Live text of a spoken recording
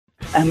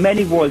And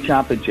many world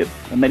championships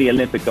and many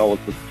Olympic goals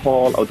does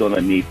Paul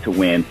O'Donoghue need to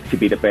win to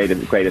be the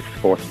greatest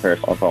sports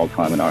person of all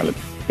time in Ireland?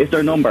 Is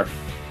there a number?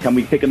 Can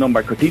we pick a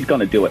number? Because he's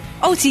going to do it.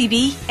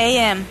 OTB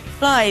AM,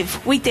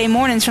 live weekday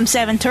mornings from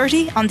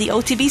 7:30 on the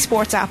OTB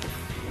Sports app.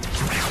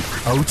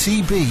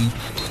 OTB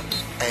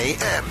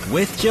AM.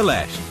 With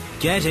Gillette.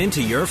 Get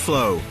into your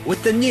flow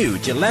with the new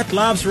Gillette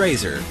Labs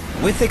Razor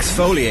with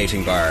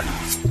exfoliating bar.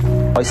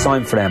 I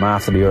signed for them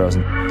after the Euros,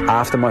 and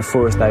after my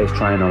first day's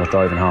training I was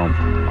driving home,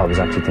 I was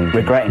actually thinking,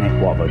 regretting it,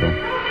 what have I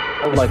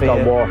done? Like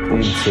I walked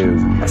into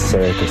a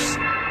circus.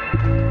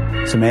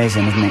 It's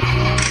amazing, isn't it?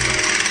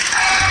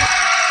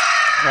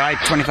 Right,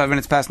 25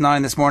 minutes past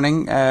 9 this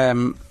morning.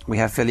 We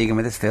have Phil Egan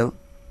with us. Phil.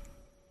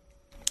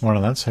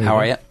 Morning, lads. How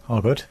are you?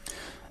 All good.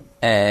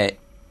 I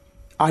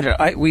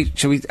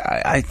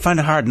find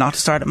it hard not to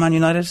start at Man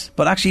United,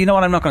 but actually, you know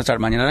what? I'm not going to start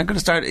at Man United. I'm going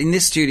to start in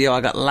this studio.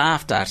 I got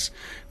laughed at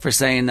for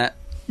saying that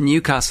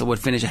Newcastle would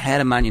finish ahead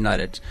of Man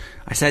United.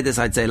 I said this,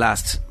 I'd say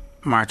last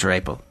March or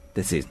April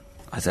this season.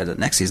 I said that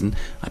next season,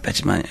 I bet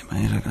you Man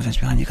United are going to finish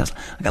behind Newcastle.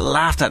 I got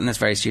laughed at in this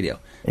very studio.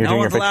 No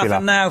one's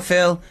laughing now,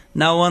 Phil.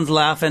 No one's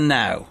laughing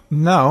now.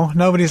 No,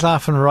 nobody's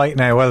laughing right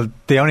now. Well,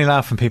 the only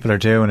laughing people are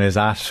doing is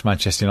at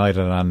Manchester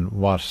United and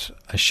what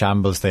a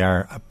shambles they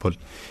are. But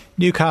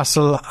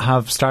Newcastle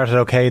have started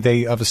okay.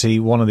 They obviously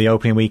won on the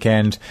opening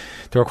weekend.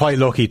 They were quite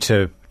lucky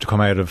to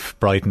come out of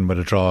Brighton with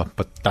a draw,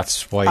 but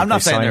that's why I'm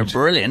not saying they're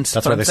brilliant.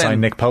 That's why they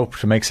signed Nick Pope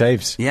to make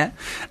saves. Yeah,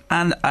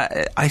 and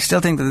I still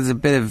think that there's a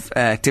bit of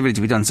activity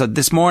to be done. So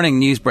this morning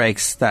news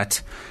breaks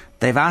that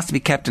they've asked to be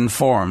kept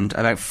informed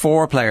about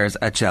 4 players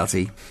at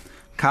Chelsea: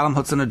 Callum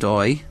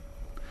Hudson-Odoi,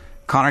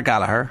 Conor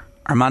Gallagher,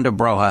 Armando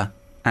Broja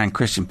and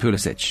Christian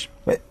Pulisic.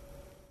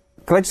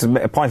 Can I just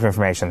a point of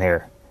information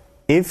here?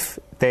 If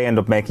they end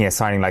up making a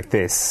signing like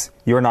this,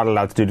 you're not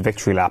allowed to do the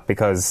victory lap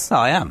because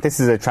I am. This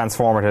is a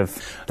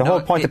transformative. The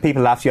whole point that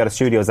people laughed you out of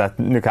studio is that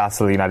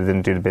Newcastle United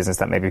didn't do the business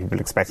that maybe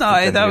people expected.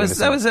 No, that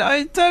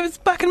was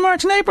back in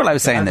March and April. I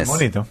was saying this.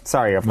 Money, though.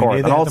 Sorry, of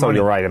course, and also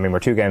you're right. I mean, we're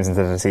 2 games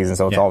into the season,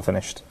 so it's all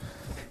finished.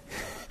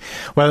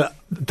 Well,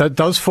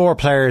 those 4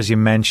 players you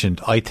mentioned,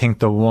 I think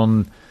the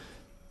one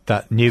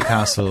that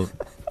Newcastle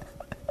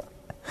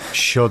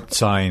should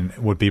sign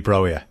would be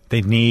Broja.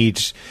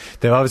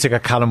 They've obviously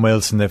got Callum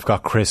Wilson, they've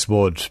got Chris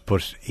Wood,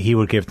 but he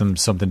would give them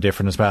something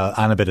different as well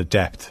and a bit of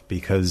depth,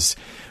 because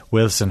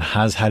Wilson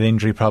has had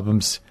injury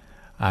problems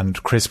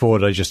and Chris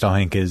Wood I just don't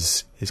think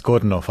is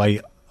good enough.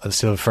 I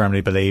still firmly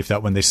believe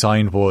that when they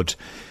signed Wood,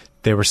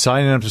 they were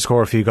signing him to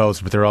score a few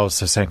goals, but they're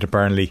also saying to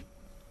Burnley,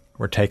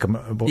 we're taking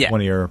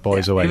one of your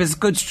boys away. It was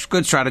good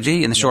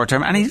strategy in the short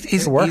term, and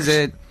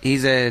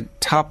he's a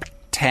top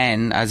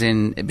 10, as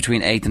in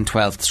between 8th and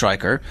 12th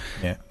striker.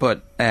 Yeah.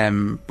 But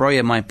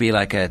Broja might be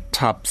like a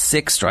top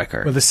 6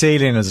 striker. Well, the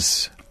ceiling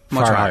is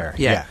much far higher.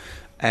 Yeah.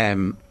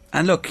 And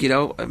look,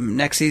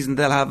 next season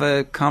they'll have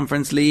a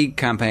Conference League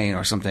campaign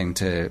or something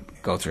to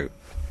go through.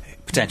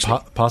 Potentially.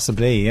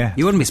 Possibly, yeah.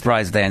 You wouldn't be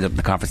surprised if they end up in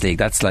the Conference League.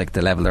 That's like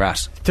the level they're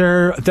at.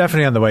 They're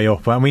definitely on the way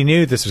up, and we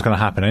knew this was going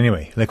to happen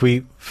anyway. Like,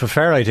 for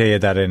fair idea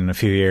that in a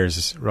few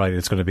years, right,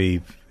 it's going to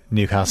be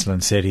Newcastle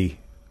and City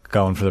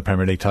going for the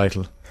Premier League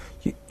title.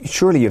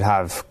 Surely you'd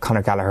have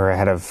Conor Gallagher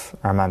ahead of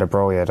Armando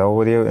Broja, though,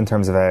 would you, in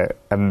terms of a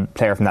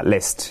player from that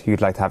list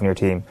you'd like to have in your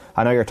team?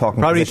 I know you're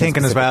talking... Probably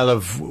thinking as well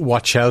of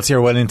what Chelsea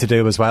are willing to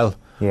do as well,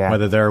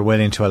 whether they're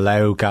willing to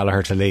allow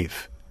Gallagher to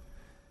leave.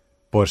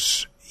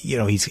 But,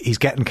 he's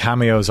getting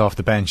cameos off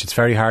the bench. It's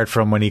very hard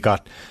for him when he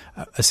got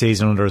a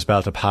season under his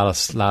belt at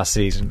Palace last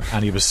season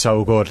and he was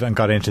so good and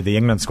got into the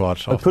England squad.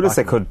 But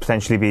Pulisic could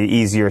potentially be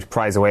easier to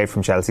prize away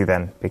from Chelsea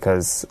then,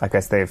 because I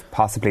guess they've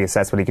possibly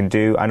assessed what he can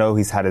do. I know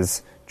he's had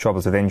his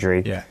troubles with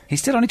injury. Yeah, he's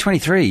still only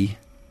 23.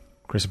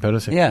 Christian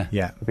Pulisic.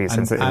 Yeah.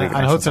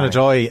 And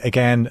Hudson-Odoi,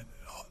 again,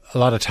 a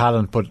lot of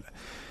talent, but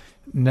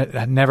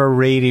never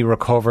really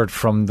recovered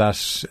from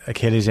that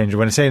Achilles injury.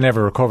 When I say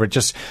never recovered,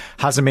 just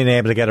hasn't been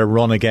able to get a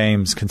run of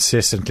games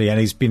consistently, and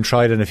he's been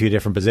tried in a few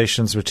different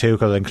positions with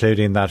Tuchel,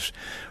 including that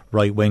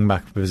right wing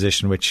back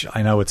position, which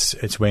I know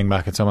it's wing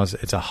back, it's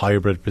a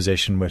hybrid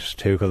position with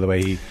Tuchel, the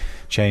way he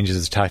changes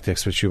his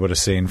tactics, which you would have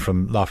seen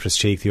from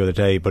Loftus-Cheek the other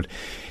day. But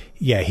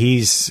yeah,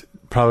 he's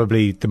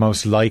probably the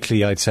most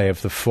likely, I'd say,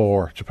 of the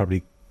 4 to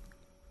probably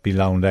be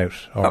loaned out,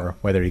 or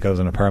whether he goes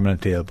on a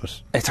permanent deal.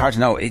 But it's hard to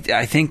know.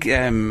 I think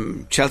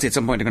Chelsea at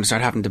some point are going to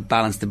start having to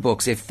balance the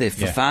books. If the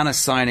Fofana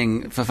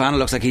signing, Fofana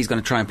looks like he's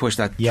going to try and push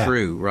that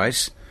through,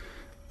 right?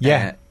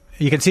 Yeah,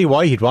 you can see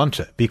why he'd want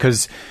it,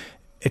 because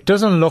it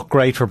doesn't look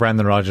great for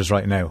Brendan Rodgers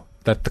right now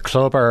that the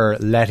club are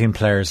letting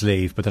players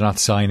leave but they're not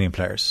signing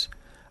players,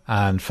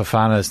 and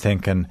Fofana is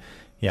thinking,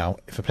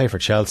 if I play for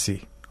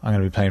Chelsea, I'm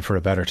going to be playing for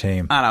a better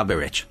team and I'll be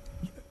rich.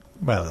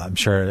 Well, I'm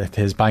sure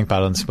his bank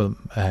balance will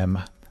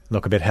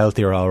look a bit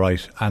healthier, all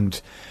right. And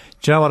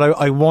do you know what?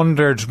 I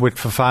wondered with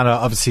Fofana,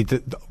 obviously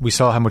we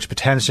saw how much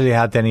potential he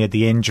had, then he had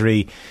the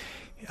injury.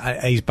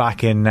 He's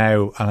back in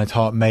now, and I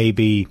thought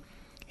maybe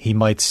he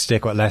might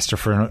stick with Leicester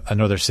for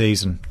another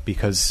season,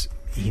 because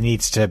he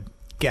needs to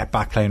get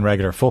back playing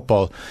regular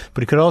football.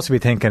 But he could also be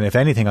thinking, if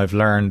anything I've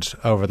learned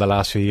over the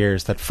last few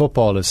years, that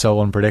football is so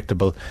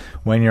unpredictable.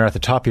 When you're at the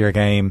top of your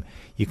game,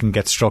 you can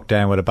get struck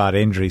down with a bad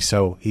injury.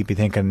 So he'd be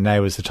thinking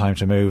now is the time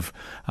to move.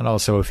 And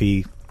also if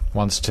he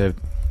wants to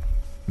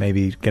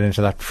maybe get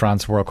into that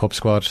France World Cup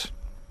squad,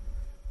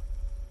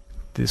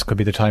 this could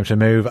be the time to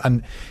move.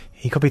 And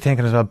he could be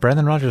thinking as well,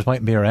 Brendan Rodgers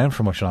mightn't be around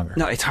for much longer.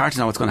 No, it's hard to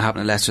know what's going to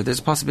happen at Leicester. There's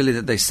a possibility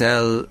that they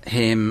sell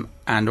him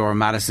and or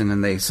Maddison,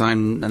 and they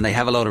sign and they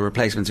have a load of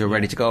replacements who are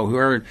ready to go, who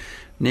are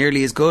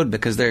nearly as good,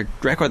 because their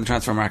record in the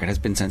transfer market has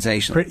been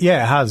sensational.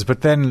 Yeah, it has.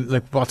 But then,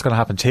 like, what's going to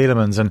happen to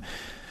Tielemans? And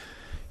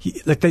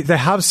like they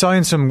have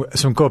signed some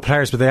good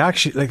players, but they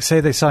actually, like, say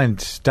they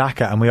signed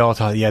Daka, and we all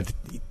thought, yeah,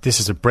 this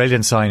is a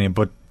brilliant signing,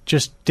 but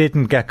just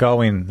didn't get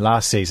going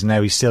last season.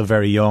 Now he's still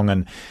very young,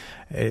 and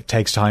it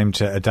takes time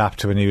to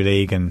adapt to a new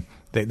league, and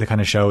they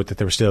kind of showed that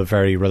they were still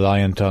very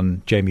reliant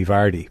on Jamie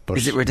Vardy. But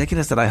is it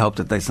ridiculous that I hope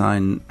that they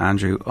sign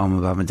Andrew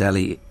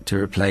Omobamidele to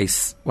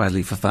replace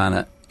Wesley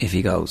Fofana if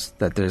he goes?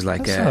 That there's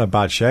like that's not a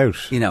bad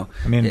shout. You know,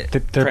 I mean,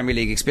 Premier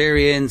League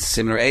experience,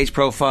 similar age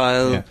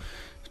profile,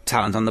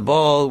 talent on the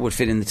ball, would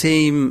fit in the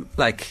team.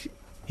 Like,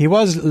 he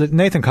was.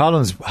 Nathan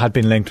Collins had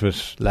been linked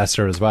with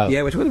Leicester as well.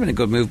 Yeah, which would have been a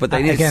good move, but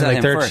they need to sell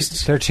him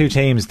first. There are two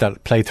teams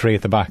that play three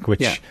at the back,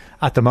 which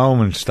at the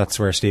moment that's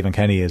where Stephen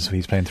Kenny is.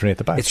 He's playing three at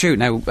the back. It's true.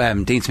 Now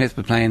Dean Smith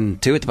was playing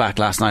two at the back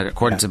last night,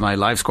 according to my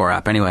live score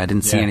app. Anyway, I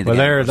didn't see anything.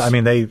 Well,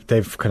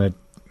 they've kind of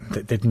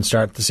they didn't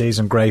start the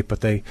season great,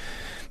 but they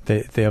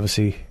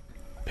obviously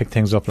picked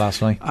things up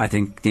last night. I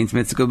think Dean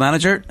Smith's a good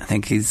manager. I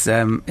think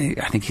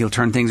he'll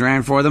turn things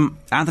around for them.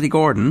 Anthony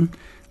Gordon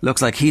looks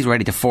like he's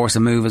ready to force a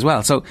move as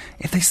well. So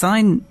if they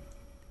sign,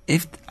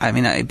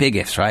 big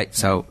ifs, right?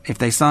 So if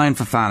they sign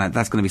Fofana,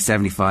 that's going to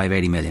be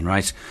 75-80 million,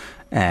 right?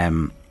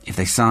 If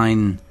they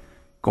sign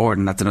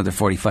Gordon, that's another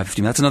 45-50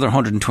 million. That's another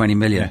 120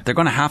 million. Yeah. They're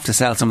going to have to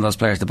sell some of those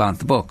players to balance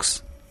the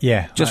books.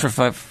 Yeah, just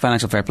for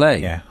financial fair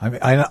play. Yeah,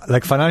 I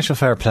like financial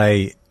fair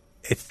play.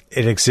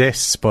 It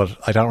exists, but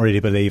I don't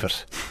really believe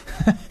it.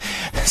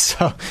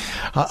 So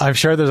I'm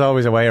sure there's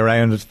always a way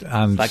around it,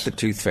 and like the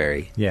tooth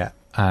fairy. Yeah.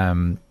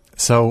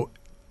 So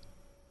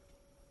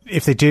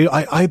if they do,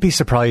 I'd be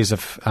surprised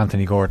if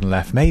Anthony Gordon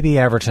left. Maybe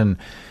Everton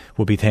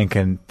would be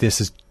thinking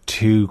this is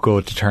too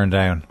good to turn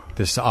down,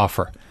 this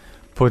offer.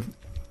 But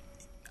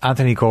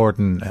Anthony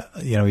Gordon,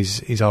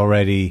 he's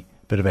already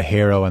a bit of a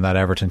hero in that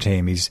Everton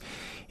team. He's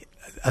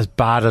as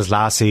bad as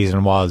last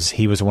season was.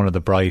 He was one of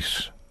the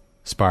bright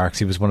sparks.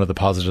 He was one of the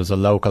positives, a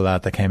local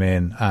lad that came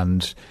in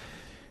and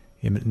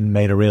he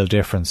made a real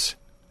difference.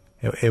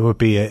 It would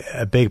be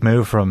a big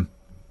move for him.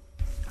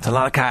 It's a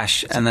lot of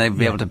cash, and they'd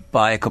be able to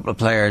buy a couple of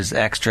players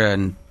extra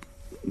and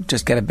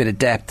just get a bit of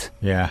depth.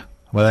 Yeah.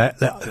 Well,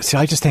 see,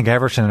 I just think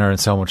Everton are in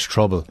so much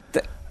trouble.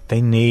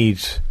 They need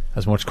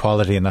as much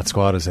quality in that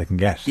squad as they can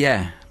get.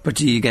 Yeah, but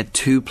do you get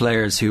two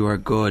players who are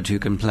good, who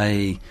can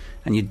play,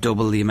 and you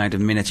double the amount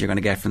of minutes you're going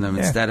to get from them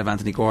instead of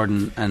Anthony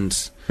Gordon? And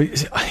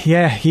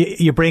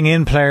you bring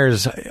in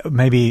players.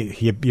 Maybe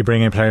you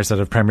bring in players that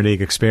have Premier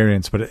League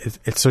experience, but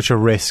it's such a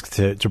risk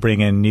to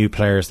bring in new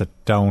players that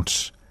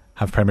don't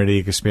have Premier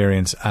League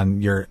experience,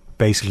 and you're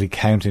basically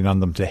counting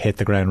on them to hit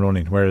the ground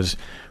running, whereas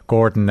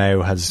Gordon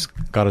now has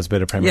got his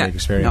bit of Premier League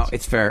experience. No,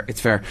 it's fair.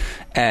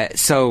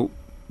 So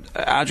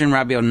Adrian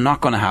Rabiot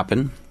not going to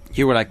happen.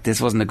 You were like, this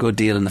wasn't a good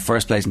deal in the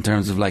first place, in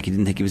terms of like you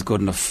didn't think he was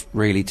good enough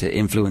really to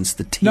influence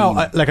the team. No,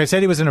 like I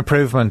said, he was an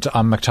improvement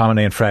on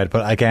McTominay and Fred,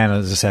 but again,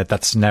 as I said,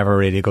 that's never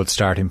really a good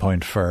starting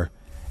point for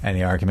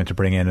any argument to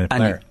bring in a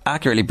player. And you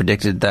accurately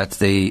predicted that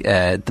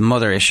the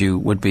mother issue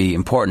would be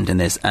important in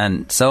this,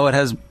 and so it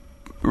has.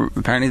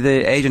 Apparently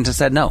the agent has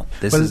said no,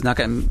 I'm not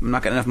getting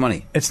enough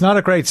money. It's not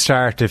a great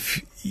start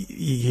if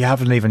you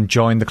haven't even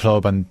joined the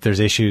club and there's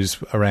issues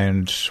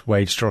around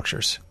wage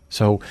structures.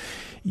 So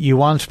you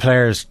want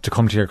players to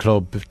come to your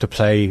club to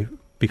play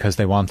because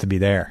they want to be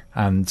there,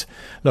 and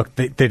look,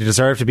 they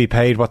deserve to be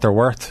paid what they're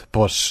worth,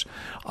 but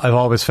I've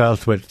always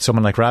felt with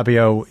someone like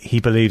Rabiot, he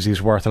believes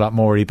he's worth a lot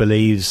more. He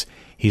believes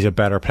he's a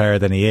better player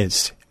than he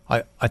is.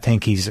 I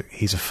think he's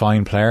a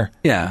fine player.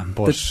 Yeah,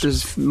 but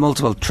there's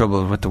multiple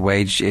trouble with the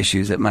wage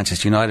issues at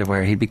Manchester United,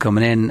 where he'd be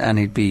coming in and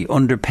he'd be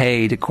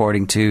underpaid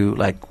according to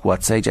like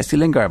what, say, Jesse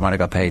Lingard might have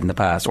got paid in the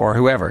past, or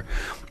whoever,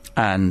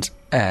 and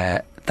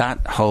that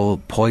whole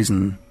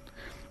poison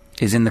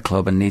is in the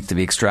club and needs to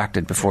be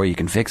extracted before you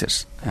can fix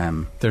it.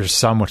 There's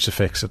so much to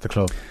fix at the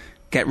club.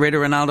 Get rid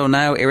of Ronaldo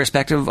now,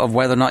 irrespective of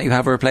whether or not you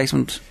have a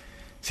replacement.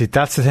 See,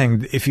 that's the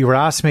thing. If you were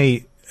ask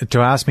me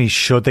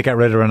should they get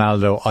rid of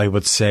Ronaldo, I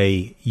would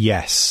say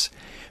yes.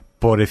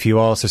 But if you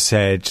also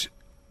said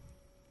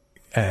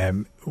how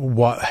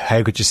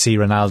could you see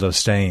Ronaldo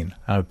staying,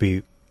 I would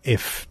be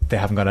if they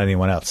haven't got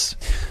anyone else.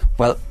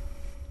 Well,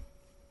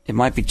 it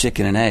might be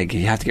chicken and egg.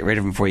 You have to get rid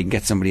of him before you can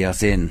get somebody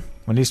else in.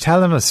 When he's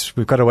telling us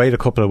we've got to wait a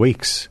couple of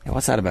weeks,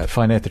 what's that about? To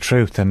find out the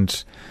truth,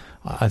 and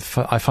I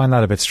find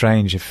that a bit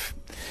strange.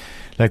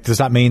 Does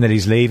that mean that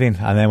he's leaving,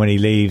 and then when he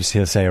leaves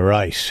he'll say,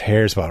 right,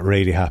 here's what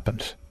really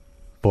happened?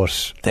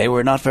 but they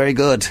were not very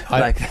good.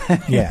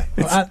 Yeah.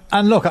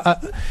 And look,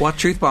 what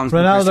truth bombs?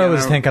 Ronaldo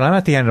was thinking, I'm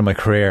at the end of my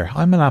career.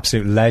 I'm an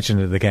absolute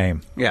legend of the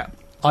game. Yeah.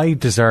 I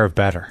deserve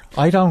better.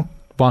 I don't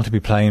want to be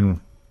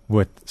playing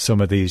with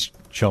some of these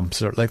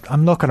chumps. Or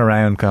I'm looking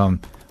around going,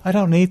 I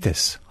don't need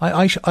this.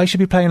 I should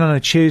be playing on a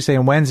Tuesday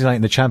and Wednesday night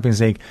in the Champions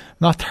League,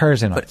 not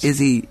Thursday night. But is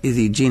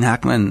he Gene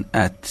Hackman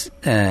at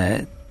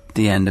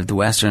the end of the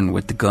Western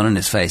with the gun in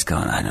his face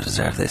going, I don't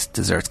deserve this.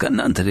 Desert's got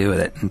nothing to do with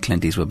it, and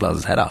Clint Eastwood blows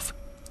his head off?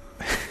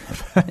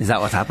 Is that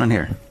what's happening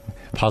here?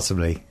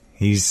 Possibly.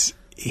 He's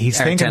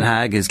thinking Ten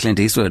Hag is Clint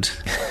Eastwood.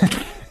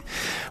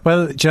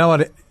 Well, do you know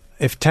what?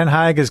 If Ten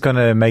Hag is going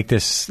to make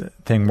this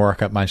thing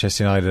work at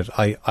Manchester United,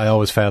 I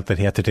always felt that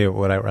he had to do it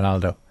without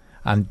Ronaldo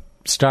and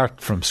start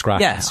from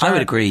scratch. Yeah, I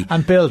would agree.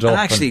 And build up.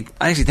 I actually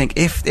think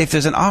if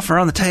there's an offer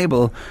on the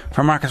table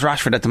for Marcus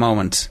Rashford at the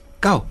moment,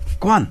 go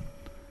on.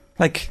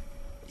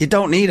 You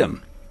don't need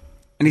him,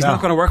 and he's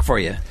not going to work for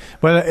you.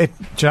 Well, do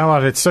you know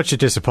what? It's such a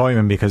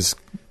disappointment because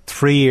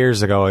 3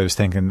 years ago I was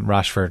thinking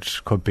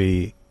Rashford could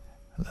be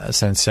a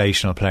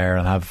sensational player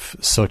and have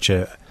such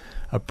a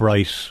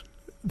bright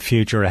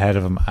future ahead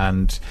of him,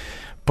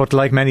 but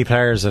like many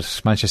players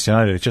at Manchester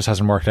United, it just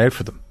hasn't worked out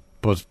for them.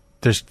 But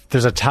there's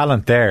a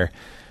talent there,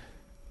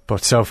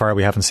 but so far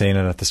we haven't seen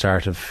it at the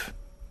start of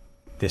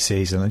this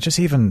season. And just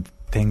even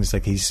things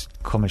like he's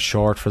coming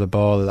short for the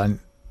ball. And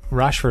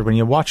Rashford, when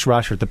you watch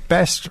Rashford, the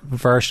best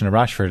version of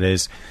Rashford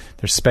is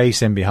there's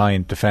space in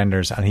behind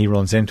defenders and he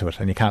runs into it,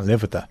 and you can't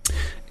live with that.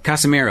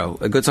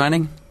 Casemiro, a good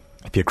signing?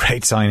 It'd be a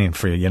great signing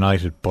for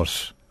United,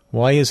 but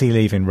why is he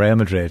leaving Real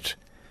Madrid,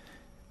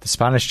 the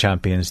Spanish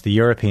champions, the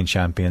European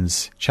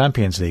champions,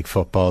 Champions League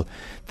football?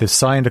 They've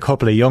signed a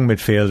couple of young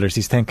midfielders.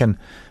 He's thinking,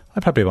 I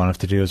probably won't have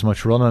to do as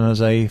much running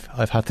as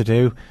I've had to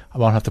do. I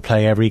won't have to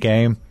play every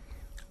game,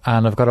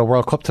 and I've got a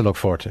World Cup to look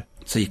forward to.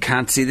 So you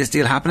can't see this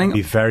deal happening? I'd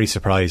be very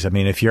surprised. I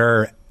mean, if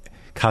you're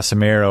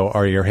Casemiro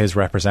or you're his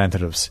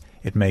representatives,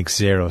 it makes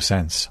zero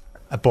sense.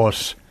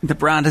 But the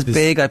brand is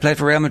big. I played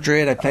for Real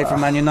Madrid. I played for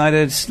Man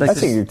United. I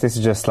think this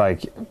is just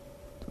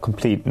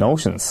complete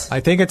notions. I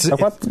think it's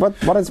what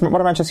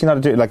are Manchester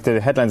United doing? The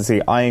headlines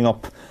say eyeing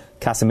up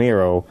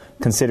Casemiro,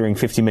 considering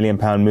 £50 million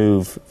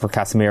move for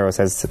Casemiro,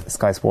 says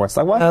Sky Sports.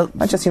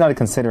 Manchester United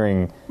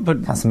considering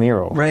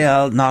Casemiro?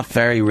 Real not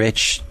very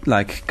rich,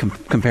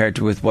 compared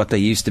to with what they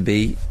used to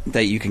be.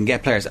 That you can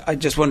get players. I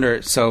just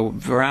wonder. So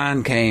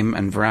Varane came,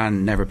 and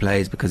Varane never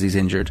plays because he's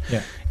injured.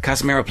 Yeah.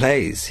 Casemiro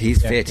plays.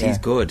 He's fit. Yeah. He's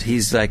good.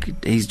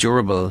 He's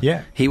durable.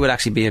 Yeah. He would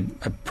actually be a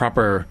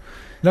proper.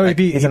 No,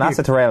 he's an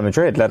asset to Real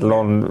Madrid, let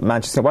alone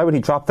Manchester. Why would he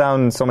drop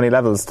down so many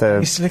levels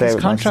to his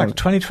contract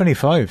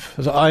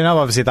 2025? I know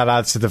obviously that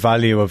adds to the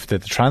value of the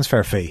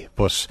transfer fee,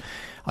 but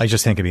I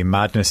just think it'd be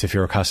madness if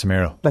you're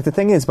Casemiro. The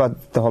thing is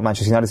about the whole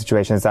Manchester United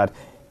situation is that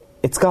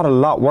it's got a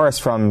lot worse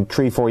from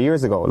 3-4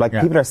 years ago.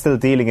 People are still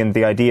dealing in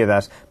the idea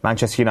that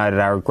Manchester United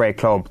are a great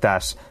club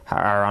that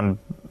are on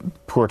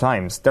poor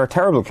times. They're a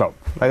terrible club.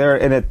 They're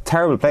in a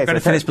terrible place. They're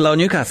going to finish below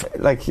Newcastle.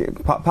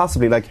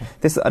 Possibly.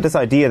 This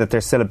idea that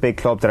they're still a big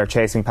club that are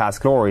chasing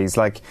past glories.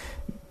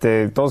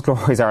 Those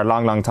glories are a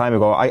long, long time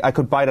ago. I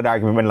could buy that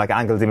argument when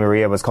Angel Di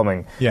Maria was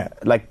coming. Yeah.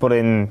 But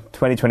in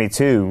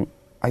 2022.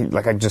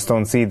 I just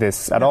don't see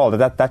this at all.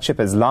 That ship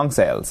has long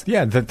sailed.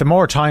 Yeah. The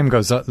more time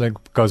goes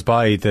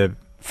by, the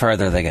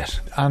further they get,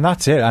 and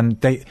that's it. And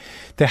they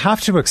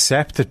have to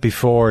accept it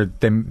before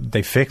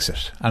they fix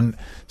it. And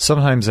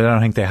sometimes I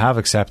don't think they have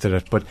accepted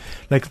it. But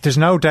there's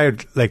no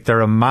doubt they're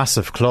a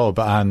massive club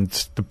and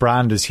the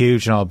brand is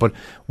huge and all. But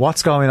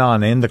what's going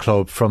on in the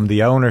club, from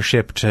the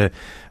ownership to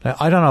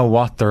I don't know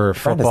what their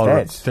football,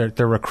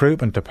 their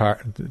recruitment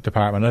department.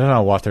 I don't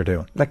know what they're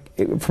doing.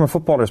 From a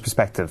footballer's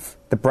perspective,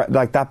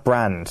 that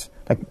brand.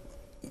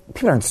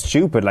 People aren't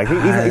stupid.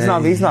 He's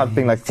not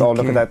being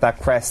look at that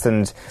crest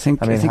and. I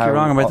think you're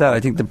wrong about that.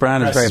 I think the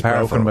brand is very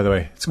powerful. Broken, by the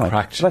way, it's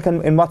cracked.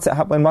 In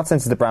what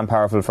sense is the brand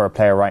powerful for a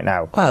player right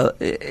now? Well,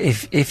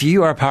 if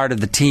you are part of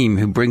the team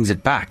who brings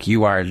it back,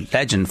 you are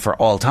legend for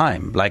all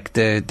time.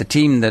 The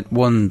team that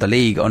won the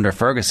league under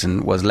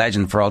Ferguson was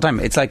legend for all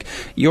time. It's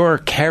your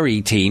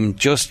Kerry team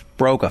just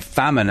broke a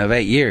famine of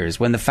 8 years.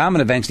 When the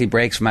famine eventually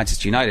breaks for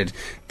Manchester United,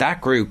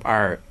 that group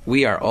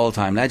we are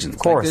all-time legends.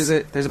 Of course.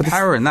 There's a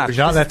power in that. Would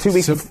you not let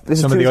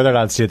some of the other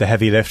lads do the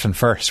heavy lifting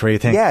first, where you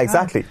think, yeah,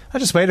 exactly.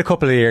 I'll just wait a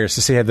couple of years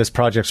to see how this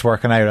project's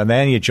working out, and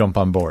then you jump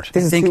on board.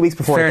 This is 2 weeks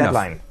before the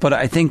deadline. But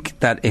I think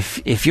that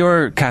if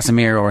you're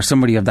Casemiro or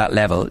somebody of that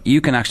level,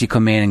 you can actually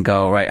come in and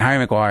go, right, Harry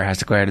Maguire has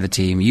to go out of the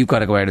team, you've got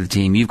to go out of the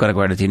team, you've got to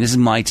go out of the team, this is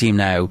my team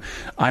now,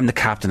 I'm the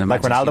captain of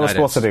Manchester Ronaldo United.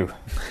 was supposed to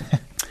do.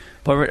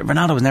 But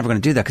Ronaldo was never going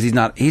to do that because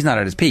he's not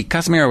at his peak.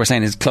 Casemiro, we're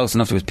saying, is close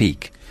enough to his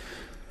peak.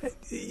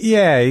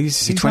 Yeah,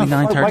 he's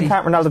 29, 30. Why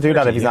can't Ronaldo do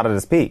that if he's not at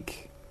his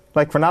peak?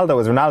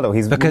 Ronaldo is Ronaldo.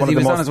 He's because he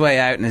was on his way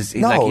out, and he's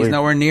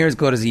nowhere near as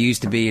good as he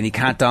used to be, and he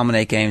can't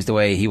dominate games the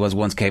way he was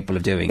once capable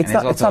of doing. It's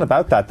not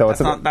about that, though.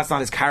 That's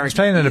not his character. He's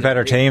playing in a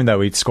better team,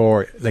 though. He'd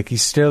score.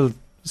 He's still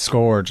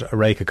scored a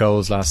rake of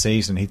goals last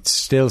season, he'd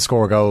still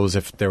score goals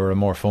if they were a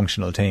more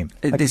functional team.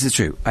 This is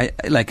true.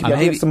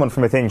 Maybe someone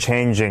from within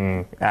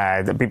changing,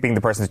 being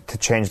the person to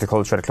change the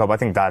culture of the club. I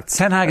think that's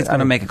Ten Hag is going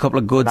to make a couple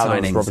of good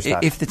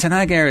signings. If the Ten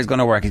Hag era is going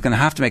to work, he's going to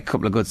have to make a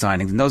couple of good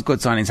signings, and those good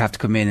signings have to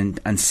come in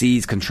and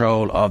seize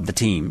control of the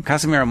team.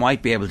 Casemiro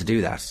might be able to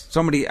do that.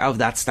 Somebody of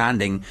that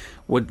standing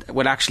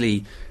would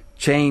actually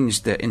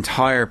change the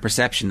entire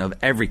perception of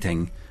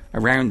everything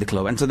around the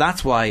club, and so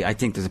that's why I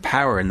think there's a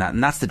power in that,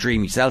 and that's the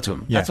dream you sell to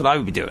him. That's what I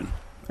would be doing.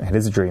 It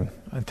is a dream.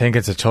 I think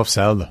it's a tough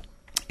sell, though.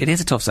 It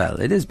is a tough sell.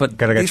 It is, but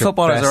gotta get these your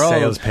footballers best are all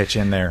sales pitch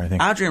in there. I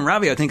think Adrian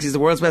Rabiot thinks he's the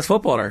world's best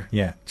footballer.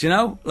 Yeah, do you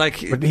know?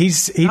 Like, but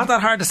he's not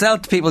that hard to sell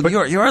to people. But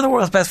you're the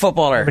world's best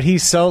footballer. But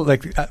he's sold,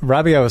 like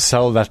Rabiot has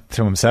sold that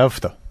to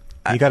himself, though.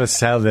 You got to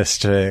sell this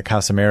to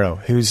Casemiro,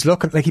 who's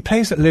looking like he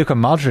plays with Luka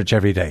Modric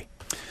every day.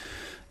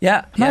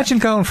 Yeah, imagine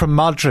going from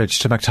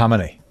Modric to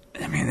McTominay.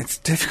 I mean, it's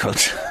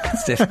difficult.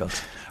 It's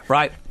difficult.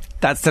 Right,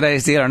 that's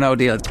today's Deal or No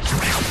Deal.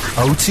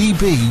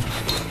 OTB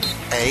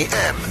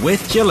AM.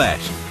 With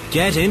Gillette.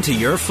 Get into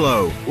your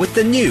flow with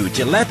the new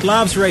Gillette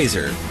Labs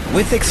Razor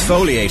with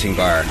exfoliating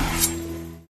bar.